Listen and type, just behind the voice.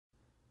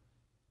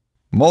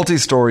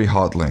Multi-story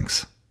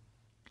hotlinks.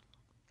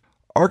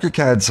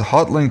 ArchiCAD's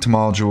hotlinked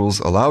modules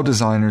allow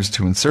designers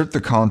to insert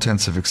the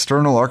contents of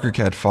external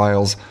ArchiCAD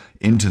files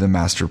into the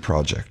master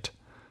project.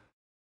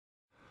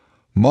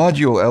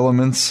 Module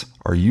elements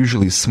are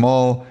usually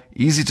small,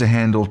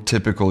 easy-to-handle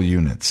typical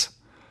units.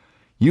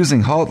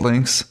 Using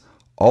hotlinks,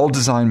 all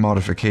design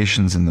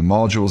modifications in the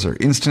modules are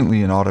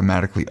instantly and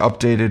automatically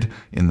updated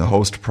in the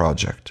host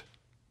project.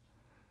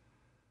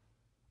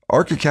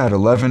 ArchiCAD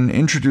 11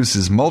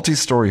 introduces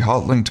multi-story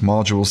hotlinked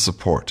module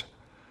support.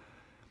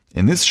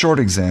 In this short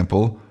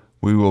example,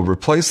 we will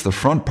replace the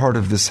front part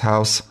of this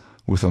house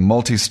with a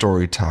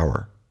multi-story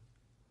tower.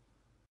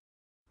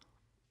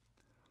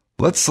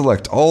 Let's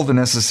select all the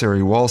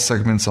necessary wall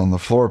segments on the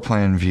floor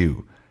plan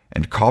view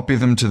and copy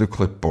them to the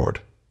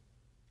clipboard.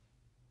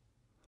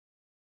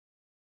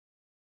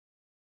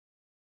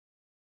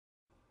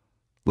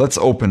 Let's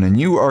open a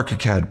new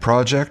ArchiCAD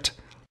project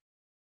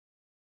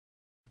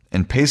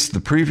and paste the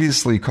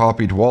previously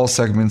copied wall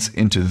segments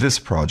into this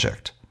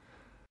project.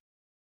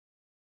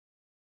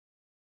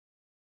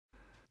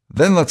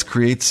 Then let's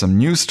create some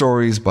new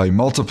stories by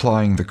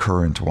multiplying the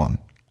current one.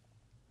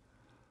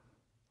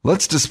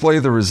 Let's display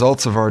the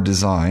results of our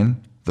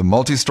design, the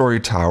multi-story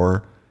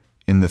tower,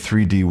 in the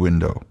 3D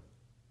window.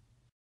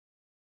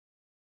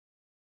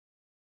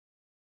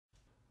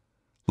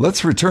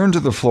 Let's return to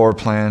the floor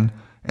plan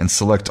and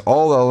select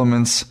all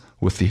elements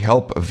with the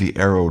help of the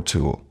arrow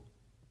tool.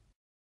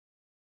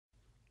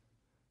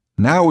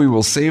 Now we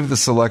will save the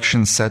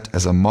selection set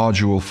as a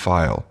module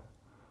file.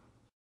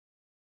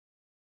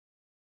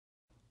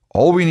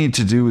 All we need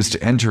to do is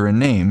to enter a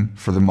name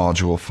for the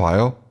module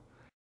file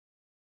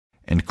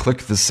and click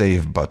the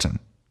Save button.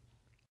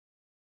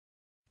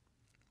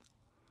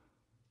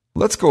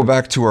 Let's go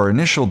back to our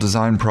initial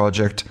design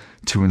project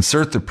to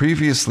insert the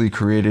previously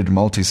created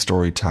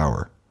multi-story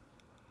tower.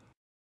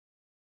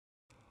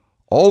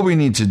 All we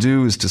need to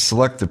do is to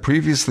select the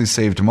previously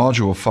saved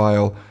module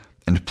file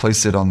and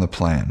place it on the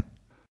plan.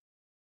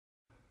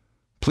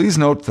 Please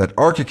note that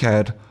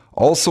ArchiCAD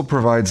also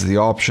provides the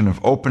option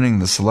of opening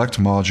the select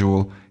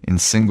module in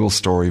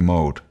single-story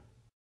mode.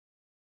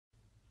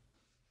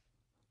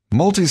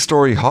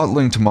 Multi-story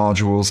hotlinked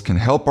modules can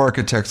help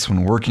architects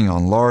when working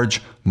on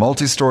large,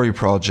 multi-story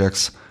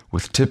projects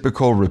with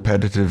typical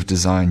repetitive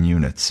design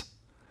units.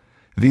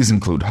 These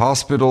include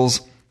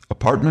hospitals,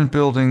 apartment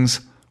buildings,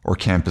 or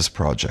campus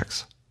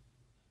projects.